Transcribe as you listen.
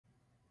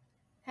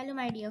Hello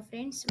my dear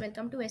friends,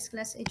 welcome to waste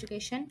class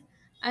education.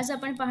 आज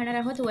आपण पाहणार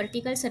आहोत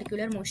वर्टिकल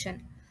सर्क्युलर मोशन.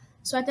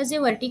 सो आता जे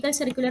वर्टिकल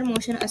सर्क्युलर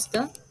मोशन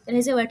असतं, तर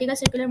हे जे वर्टिकल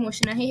सर्क्युलर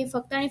मोशन आहे हे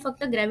फक्त आणि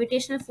फक्त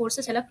ग्रॅव्हिटेशनल फोर्स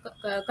याला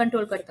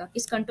कंट्रोल करतं.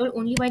 Is control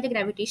only by the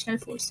gravitational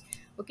force.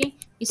 Okay,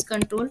 is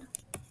control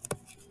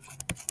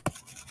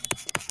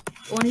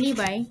only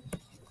by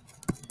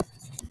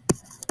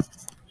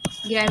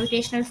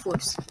gravitational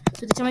force.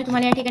 So त्याच्यामुळे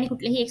तुम्हाला या ठिकाणी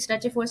कुठलेही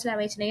एक्स्ट्राचे फोर्स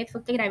लावायचे नाहीत,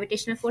 फक्त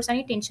ग्रॅव्हिटेशनल फोर्स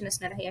आणि टेन्शन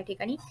असणार आहे या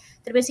ठिकाणी.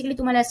 तर बेसिकली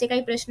तुम्हाला असे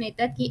काही प्रश्न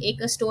येतात की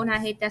एक स्टोन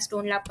आहे, त्या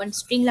स्टोनला आपण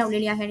स्ट्रिंग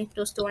लावलेली आहे आणि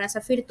तो स्टोन असा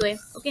फिरतोय.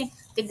 ओके,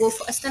 ते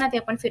गोफ असतं ना, ते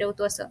आपण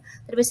फिरवतो असं.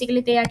 तर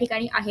बेसिकली ते या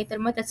ठिकाणी आहे. तर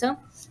मग त्याचं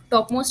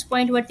टॉपमोस्ट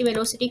पॉईंटवरती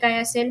वेलोसिटी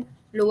काय असेल,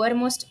 लोअर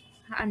मोस्ट,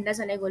 हा अंदाज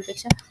झालाय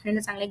गोलपेक्षा,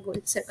 आणि चांगला एक गोल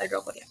सर्कल ड्रॉ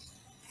करूया.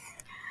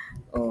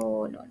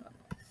 Oh no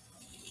no,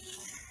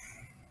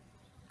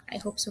 I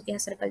hope so की हा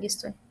सर्कल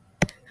दिसतोय.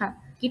 हां,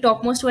 की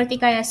टॉपमोस्ट वरती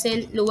काय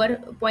असेल, लोअर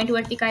पॉईंट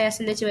वरती काय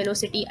असेल त्याची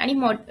वेलोसिटी, आणि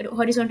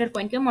हॉरिझॉन्टल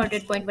पॉईंट किंवा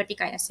मॉडरेट पॉईंट वरती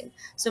काय असेल.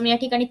 सो मी या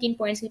ठिकाणी 3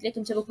 पॉईंट्स घेतले.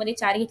 तुमच्या बुकमध्ये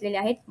 4 घेतलेले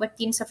आहेत, बट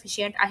 3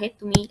 सफिशियंट आहेत.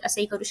 तुम्ही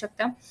असंही करू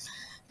शकता.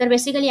 तर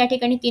बेसिकली या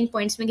ठिकाणी 3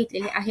 पॉईंट्स मी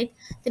घेतलेले आहेत.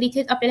 तर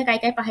इथे आपल्याला काय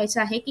काय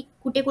पाहायचं आहे की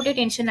कुठे कुठे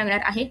टेन्शन लागणार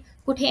आहे,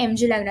 कुठे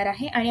एमजी लागणार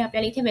आहे, आणि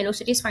आपल्याला इथे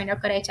वेलोसिटीज फाइंड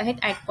आउट करायच्या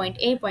आहेत ॲट पॉईंट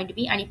ए, पॉईंट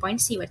बी आणि पॉईंट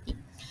सी वरती.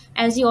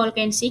 As you all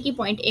can see की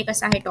पॉईंट ए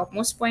कसा आहे,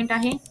 टॉपमोस्ट पॉईंट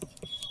आहे.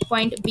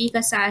 पॉईंट बी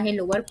कसा आहे,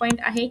 लोअर पॉईंट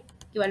आहे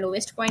किंवा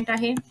लोवेस्ट पॉईंट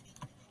आहे.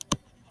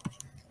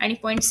 आणि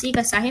पॉईंट सी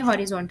कसा आहे,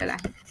 हॉरिझॉन्टल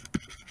आहे.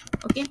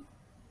 ओके,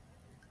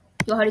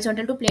 किंवा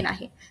हॉरिझॉन्टल टू प्लेन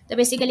आहे. तर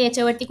बेसिकली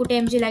याच्यावरती कुठे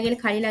एमजी लागेल,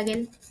 खाली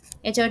लागेल.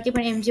 याच्यावरती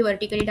पण एमजी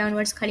वर्टिकली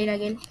डाऊनवर्ड्स खाली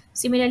लागेल.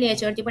 सिमिलरली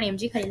याच्यावरती पण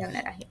एमजी खाली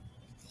लागणार आहे.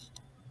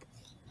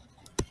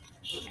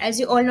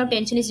 As you all know,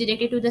 tension is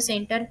directed to the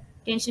centre.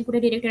 Tension कुठे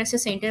डिरेक्टेड असतं,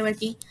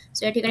 सेंटरवरती.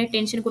 सो या ठिकाणी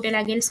टेन्शन कुठे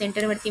लागेल,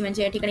 सेंटरवरती.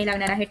 म्हणजे या ठिकाणी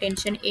लागणार आहे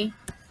टेन्शन ए,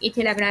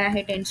 इथे लागणार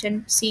आहे टेन्शन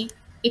सी,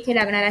 इथे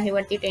लागणार आहे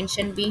वरती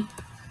टेन्शन बी.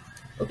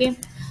 ओके,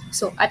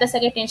 सो आता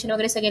सगळे टेन्शन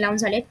वगैरे सगळे लावून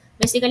झालेत.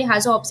 बेसिकली हा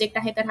जो ऑब्जेक्ट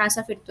आहे तर हा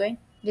असा फिरतोय,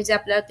 जे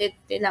आपला ते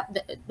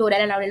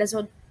दोऱ्याला लावलेला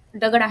जो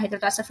दगड आहे तर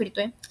तो असा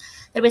फिरतोय.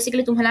 तर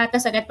बेसिकली तुम्हाला आता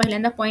सगळ्यात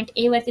पहिल्यांदा पॉईंट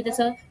ए वरती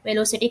त्याचं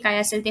वेलोसिटी काय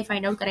असेल ते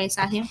फाइंड आउट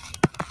करायचं आहे.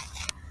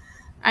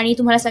 आणि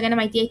तुम्हाला सगळ्यांना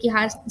माहिती आहे की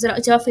हा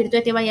जेव्हा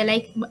फिरतोय तेव्हा याला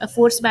एक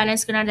फोर्स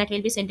बॅलन्स करणार, that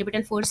will be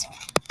centripetal force.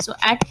 So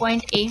at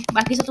point A,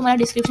 बाकीचं तुम्हाला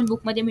डिस्क्रिप्शन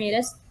बुकमध्ये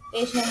मिळेलच.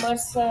 पेज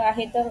नंबर्स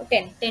आहे तर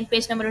 10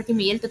 पेज नंबरवरती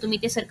मिळेल, तर तुम्ही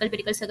ते सर्कल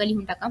पेरिकल सगळं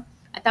लिहून टाका.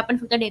 आता आपण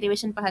फक्त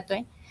डेरिव्हेशन पाहतोय.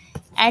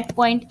 At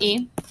point A,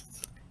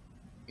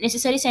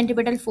 necessary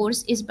centripetal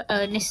force is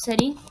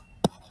necessary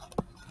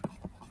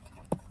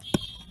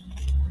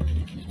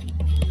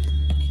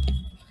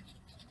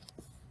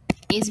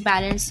is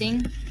balancing.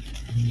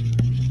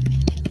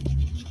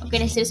 Okay,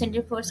 necessary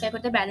centripetal force काय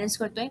करतोय, बॅलन्स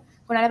करतोय.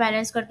 कोणाला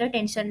बॅलन्स करतोय,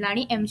 टेन्शनला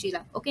आणि एमजीला.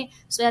 ओके,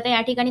 सो आता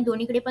या ठिकाणी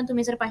दोन्हीकडे पण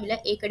तुम्ही जर पाहिलं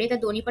एकडे, तर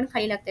दोन्ही पण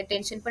खाली लागतात,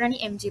 टेन्शन पण आणि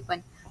एमजी पण.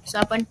 सो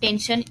आपण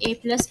टेन्शन ए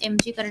प्लस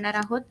एमजी करणार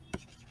आहोत,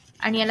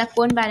 आणि याला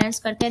कोण बॅलन्स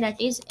करते,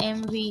 that is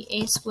M V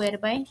A square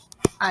by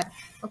R.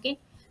 Okay,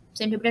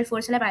 centripetal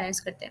फोर्सला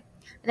balance करते.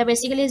 आता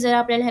बेसिकली जर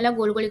आपल्याला ह्याला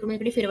गोल गोल इकडून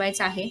इकडे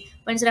फिरवायचं आहे,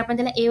 पण जर आपण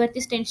त्याला ए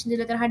वरतीच टेन्शन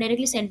दिलं तर हा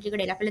डायरेक्टली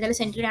सेंट्रीकडे येईल. आपल्याला त्याला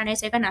सेंट्रीकडे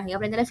आणायचं आहे का नाही,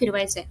 आपल्याला त्याला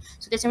फिरवायचं आहे.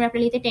 सो त्याच्यामुळे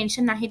आपल्याला इथे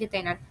टेन्शन नाही देता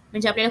येणार.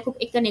 म्हणजे आपल्याला खूप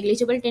एक तर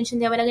नेग्लिजिबल टेन्शन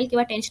द्यावं लागेल,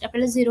 किंवा टेन्शन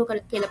आपल्याला झिरो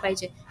केलं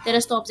पाहिजे,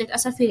 तरच तो ऑब्जेक्ट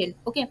असा फिरेल.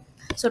 Okay,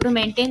 so to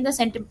maintain the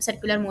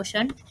circular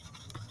motion,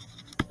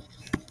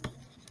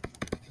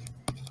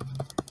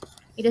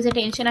 इथे जे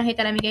टेन्शन आहे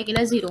त्याला मी काय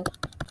केलं, झिरो.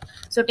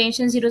 सो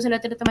टेन्शन झिरो झालं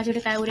तर माझ्याकडे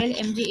काय उरेल,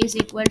 M G is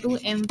equal to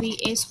M V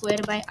A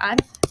square by R.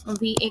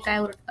 V A काय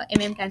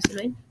एम एम कॅन्सल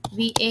होईल,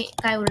 व्ही ए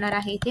काय उरणार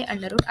आहे इथे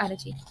अंडररूट आर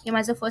जी. हे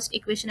माझं फर्स्ट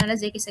इक्वेशन आलं,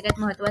 जे की सगळ्यात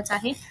महत्त्वाचं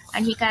आहे.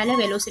 आणि ही काय आलं,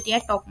 velocity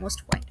at top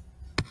most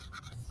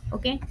point.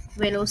 Okay,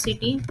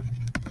 velocity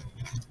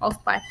of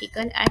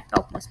particle at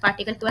top most.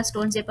 Particle किंवा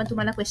स्टोन जे पण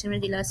तुम्हाला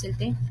क्वेश्चनमध्ये दिलं असेल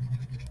ते.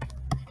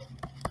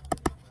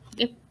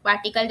 ओके,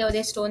 पार्टिकल देऊ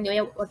दे, स्टोन देऊ दे,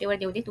 वॉटेवर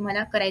देऊ दे,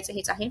 तुम्हाला करायचं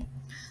हेच आहे.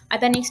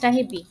 आता नेक्स्ट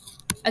आहे बी.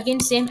 अगेन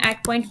सेम,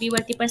 ॲट पॉईंट बी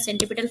वरती पण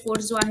सेंट्रिपिटल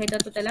फोर्स जो आहे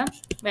तर तो त्याला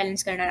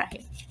बॅलन्स करणार आहे.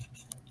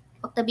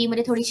 फक्त बी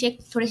मध्ये थोडेसे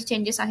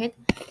चेंजेस आहेत.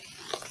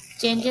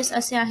 चेंजेस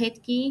असे आहेत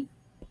की,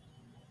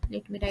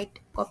 let me right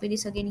copy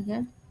this again here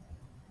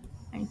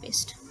आणि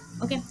पेस्ट.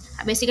 ओके,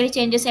 बेसिकली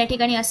चेंजेस या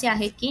ठिकाणी असे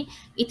आहेत की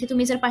इथे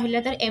तुम्ही जर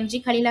पाहिलं तर एम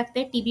जी खाली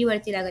लागते, टी बी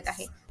वरती लागत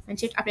आहे.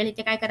 म्हणजे आपल्याला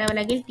इथे काय करावं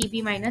लागेल, टी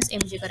बी मायनस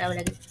एम जी करावं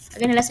लागेल.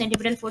 अगेन ह्याला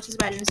सेंट्रिपिटल फोर्सेस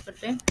बॅलन्स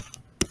करतोय.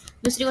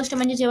 दुसरी गोष्ट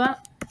म्हणजे जेव्हा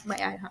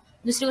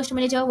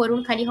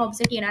वरून खाली हा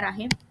ऑब्जेक्ट येणार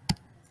आहे,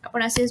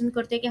 आपण असेच मी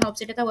करतोय की हा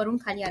ऑब्जेक्ट आता वरून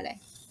खाली आलाय.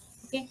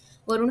 ओके,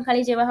 वरून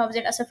खाली जेव्हा हा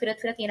ऑब्जेक्ट असं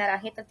फिरत फिरत येणार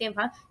आहे, तर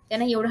तेव्हा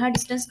त्याने एवढा हा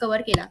डिस्टन्स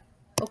कव्हर केला.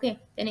 ओके,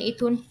 त्याने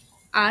इथून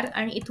आर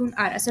आणि इथून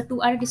आर असं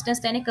 2r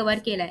डिस्टन्स त्याने कव्हर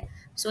केलाय.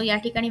 सो या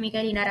ठिकाणी मी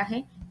काय लिहिणार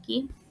आहे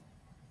की,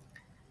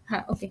 हां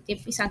ओके, ते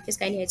मी सांगतेच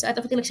काय लिहायचं.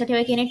 आता फक्त लक्षात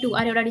ठेवा की याने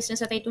 2r एवढा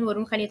डिस्टन्स आता इथून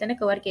वरून खाली येताना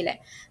कव्हर केलाय.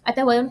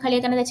 आता वरून खाली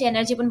येताना त्याची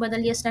एनर्जी पण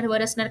बदलली असणार,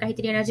 वर असणार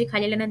काहीतरी एनर्जी,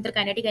 खाली आल्यानंतर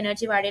कायनेटिक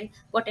एनर्जी वाढेल,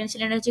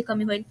 पोटेन्शियल एनर्जी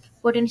कमी होईल.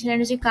 पोटेन्शियल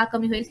एनर्जी का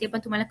कमी होईल ते पण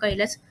तुम्हाला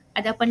कळलंच.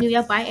 आता आपण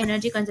लिहूया बाय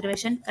एनर्जी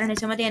कन्झर्वेशन, कारण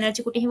याच्यामध्ये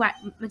एनर्जी कुठेही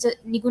म्हणजे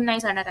निघून नाही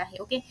जाणार आहे.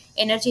 ओके,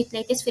 एनर्जी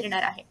इथल्या इथेच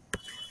फिरणार आहे.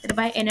 तर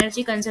बाय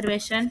एनर्जी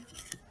कन्झर्वेशन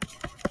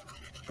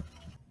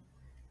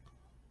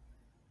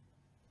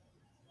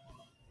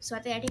सो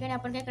आता या ठिकाणी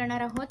आपण काय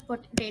करणार आहोत,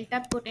 delta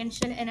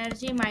potential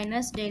energy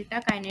minus delta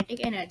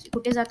kinetic energy.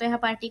 कुठे जातोय हा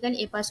पार्टिकल,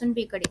 ए पासून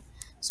बी कडे.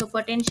 So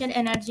potential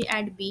energy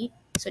at B,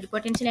 sorry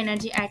potential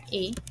energy at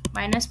a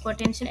minus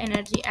potential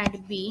energy at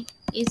B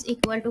is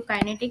equal to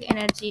kinetic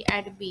energy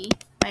at B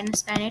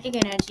minus kinetic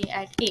energy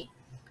at a.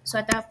 So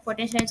आता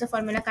potential एनर्जीचा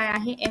formula काय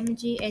आहे, M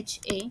G H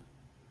A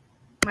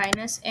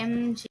minus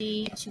M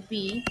G H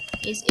B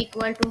is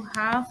equal to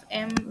half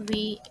M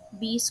V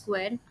B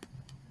square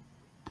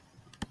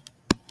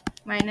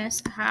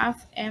minus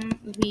half M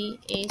V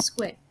A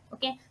square.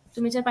 Okay,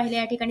 तुम्ही जर पाहिले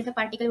या ठिकाणी तर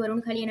particle वरून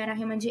खाली येणार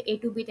आहे, म्हणजे ए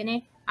टू बी त्याने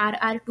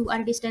आर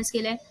 2R डिस्टन्स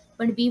केलंय,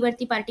 पण बी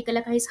वरती पार्टिकलला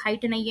काहीच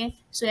हाईट नाहीये.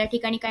 सो या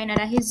ठिकाणी काय येणार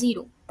आहे,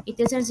 0.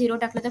 इथे जर 0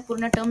 टाकलं तर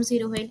पूर्ण टर्म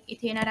 0 होईल.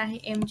 इथे येणार आहे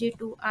एम जी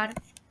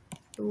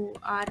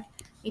 2R.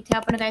 इथे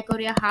आपण काय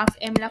करूया, हाफ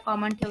एम ला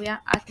कॉमन ठेवूया,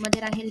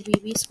 आतमध्ये राहील V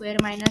B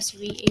square minus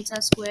V A चा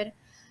स्क्वेअर.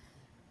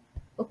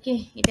 ओके,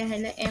 इथे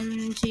राहिलं M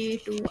G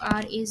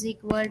 2R is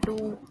equal to,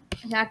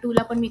 ह्या 2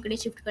 ला पण मी इकडे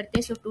शिफ्ट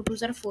करते, सो 2 2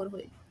 जर 4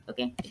 होईल.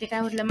 ओके, इथे काय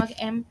होईल मग,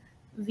 M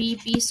V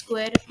B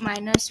square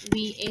minus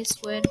V A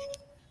square,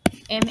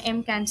 M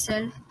M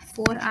cancel,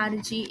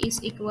 4RG is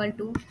equal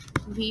to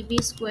V B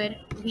square,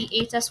 V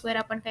एचा स्क्वेअर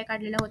आपण काय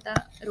काढलेला होता,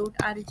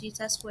 route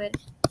RGचा square.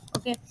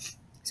 Okay,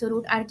 so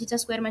root RGचा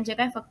square म्हणजे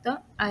काय, फक्त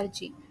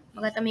RG.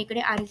 मग आता मी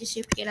इकडे RG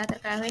शिफ्ट केला तर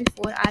काय होईल,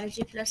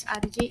 4RG plus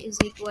RG is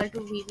equal to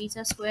V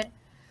बीचा स्क्वेअर.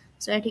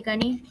 सो या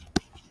ठिकाणी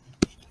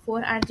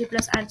 4RG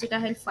प्लस RG काय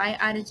होईल,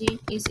 5RG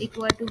is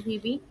equal to V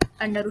be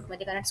under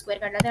रूटमध्ये, कारण स्क्वेअर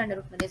काढला तर अंडर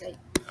रूटमध्ये जाईल.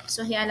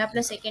 सो हे आलं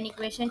आपलं सेकंड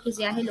इक्वेशन, की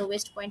जे आहे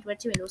lowest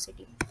पॉईंटवरची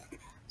velocity.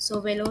 So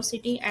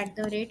velocity at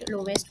the rate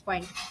lowest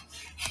point.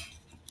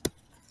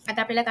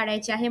 आता आपल्याला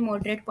काढायची आहे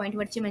मॉडरेट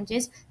पॉईंटवरची,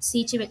 म्हणजेच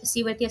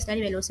सी वरती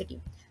असणारी वेलोसिटी.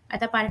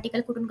 आता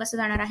पार्टिकल कुठून कसं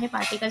जाणार आहे,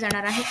 पार्टिकल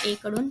जाणार आहे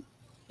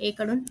ए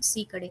कडून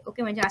सी कडे.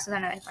 ओके, म्हणजे असं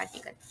जाणार आहे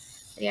पार्टिकल.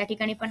 तर या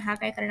ठिकाणी पण हा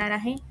काय करणार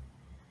आहे,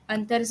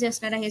 अंतर जे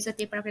असणार आहे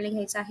ते पण आपल्याला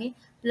घ्यायचं आहे.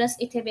 प्लस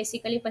इथे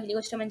बेसिकली पहिली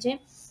गोष्ट म्हणजे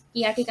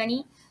की या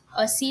ठिकाणी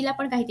सी ला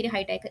पण काहीतरी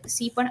हाईट आहे,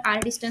 सी पण आर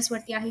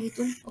डिस्टन्सवरती आहे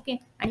इथून. ओके,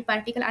 आणि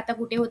पार्टिकल आता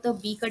कुठे होतं,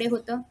 बी कडे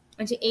होतं,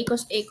 म्हणजे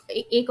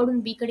ए कडून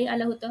बी कडे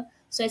आलं होतं.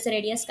 सो याचं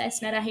रेडियस काय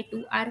असणार आहे,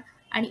 2R.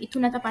 आणि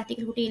इथून आता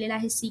पार्टिकल कुठे गेलेला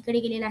आहे, सी कडे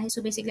गेलेला आहे.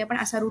 सो बेसिकली आपण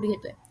असा रूट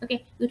घेतोय. ओके,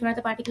 इथून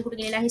आता पार्टिकल कुठे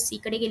गेलेला आहे, सी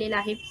कडे गेलेला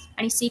आहे.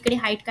 आणि सी कडे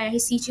हाईट काय आहे,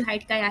 सी ची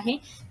हाईट काय आहे,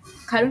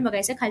 खालून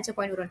बघायचं, खालच्या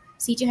पॉईंटवरून.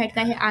 सी ची हाईट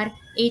काय आहे, आर.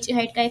 ए ची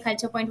हाईट काय आहे,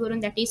 खालच्या पॉईंटवरून,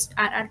 दॅट इज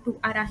आर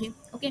 2R आहे.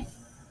 Okay,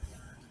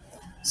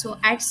 so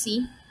at see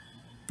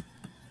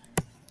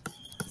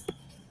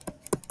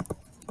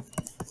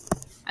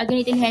again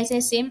इथे लिहायचं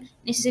आहे same,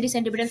 necessary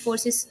centripetal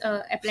force is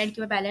applied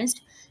किंवा बॅलन्स्ड.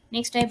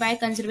 नेक्स्ट आहे bye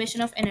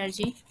conservation of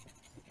energy.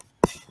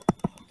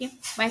 Okay,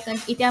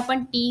 इथे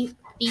आपण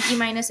टी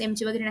मायनस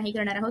एमची वगैरे नाही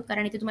करणार आहोत,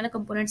 कारण इथे तुम्हाला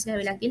कंपोनंट्स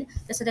घ्यावे लागतील.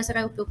 तसं त्याचा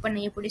काही उपयोग पण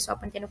नाही आहे पुढे, सो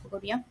आपण ते नको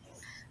करूया.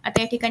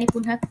 आता या ठिकाणी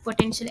पुन्हा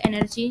potential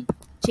energy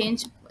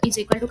change is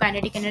equal to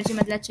kinetic energy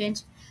मधला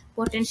चेंज.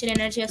 पोटेन्शियल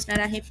एनर्जी असणार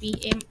आहे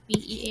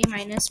PE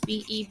minus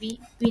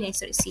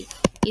C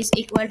is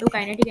equal to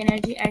kinetic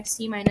energy at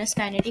sea minus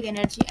kinetic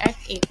energy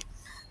at a.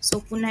 So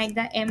पुन्हा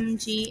एकदा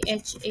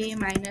MgHA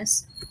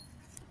minus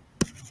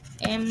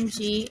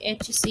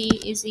MgHC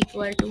is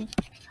equal to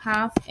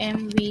half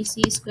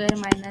MVC square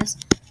minus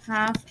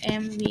half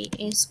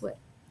MVA square.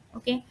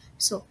 Okay,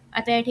 so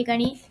आता या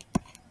ठिकाणी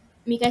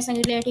मी काय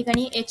सांगितलं, या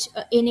ठिकाणी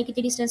एने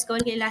किती डिस्टन्स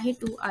कव्हर केलेला आहे,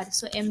 2R.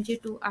 So MG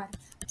 2R.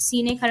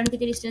 सीने खालून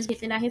किती डिस्टन्स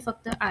घेतलेला आहे,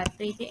 फक्त R.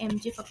 तर इथे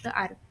MG फक्त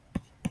R,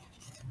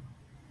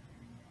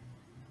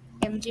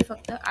 MG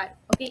फक्त R.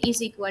 Okay,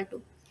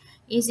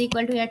 is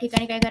equal to या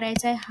ठिकाणी काय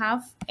करायचं आहे,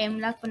 हाफ एम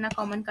ला पुन्हा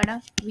कॉमन काढा,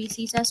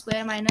 VC चा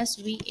स्क्वेअर मायनस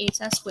VA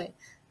चा स्क्वेअर.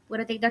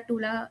 परत एकदा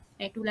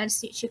टूला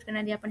शिफ्ट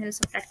करण्याआधी आपण ह्याला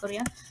सबट्रॅक्ट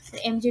करूया. तर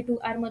MG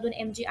 2R मधून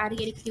MGR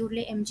गेले, किती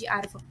उरले,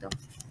 MGR फक्त.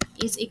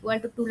 इज इक्वल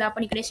टू 2 ला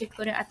आपण इकडे शिफ्ट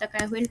करूया, आता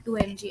काय होईल,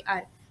 2MGR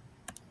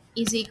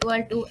is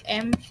equal to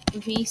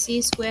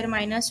MVC square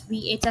minus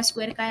VA चा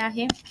स्क्वेअर काय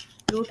आहे,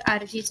 रूट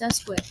RG चा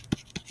स्क्वेअर.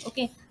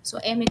 ओके, सो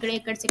एम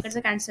इकडचं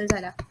कॅन्सल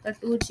झाला, तर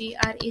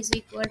 2GR is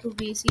equal to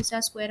VC चा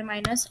स्क्वेअर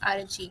मायनस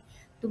RG.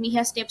 तुम्ही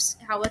ह्या स्टेप्स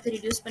हवं तर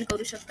रिड्यूस पण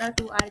करू शकता.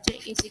 2RJ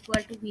is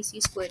equal to VC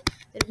square,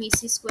 तर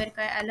VC स्क्वेअर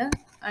काय आलं,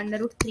 अंडर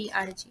रूट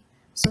 3RG.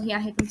 सो हे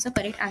आहे तुमचं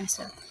करेक्ट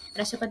आन्सर.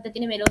 तर अशा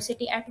पद्धतीने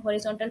वेलोसिटी ॲट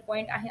हॉरिझॉन्टल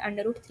पॉईंट आहे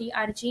under route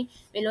 3RG,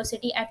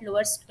 velocity at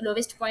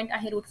lowest point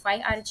आहे route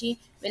 5RG,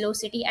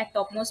 velocity at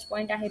topmost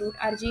point आहे रूट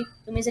RG.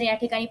 तुम्ही जर या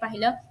ठिकाणी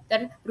पाहिलं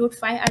तर रूट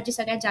 5RG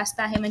सगळ्यात जास्त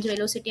आहे, म्हणजे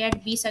वेलोसिटी ॲट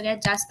बी सगळ्यात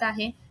जास्त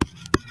आहे,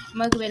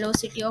 मग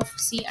वेलोसिटी ऑफ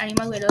सी आणि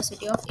मग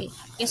velocity of A.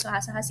 Okay, so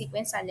हा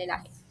सिक्वेन्स चाललेला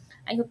आहे.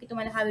 आय होप की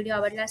तुम्हाला हा व्हिडिओ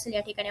आवडला असेल. या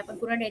ठिकाणी आपण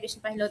पूर्ण डेरिव्हेशन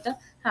पाहिलं होतं.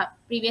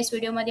 प्रिव्हियस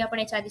व्हिडिओमध्ये आपण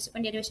याच्या आधीचे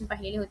पण डेरिव्हेशन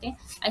पाहिलेले होते.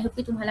 आय होप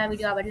की तुम्हाला हा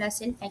व्हिडिओ आवडला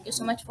असेल. Thank you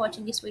so much for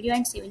watching this video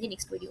and C you in the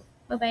next video.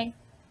 Bye bye.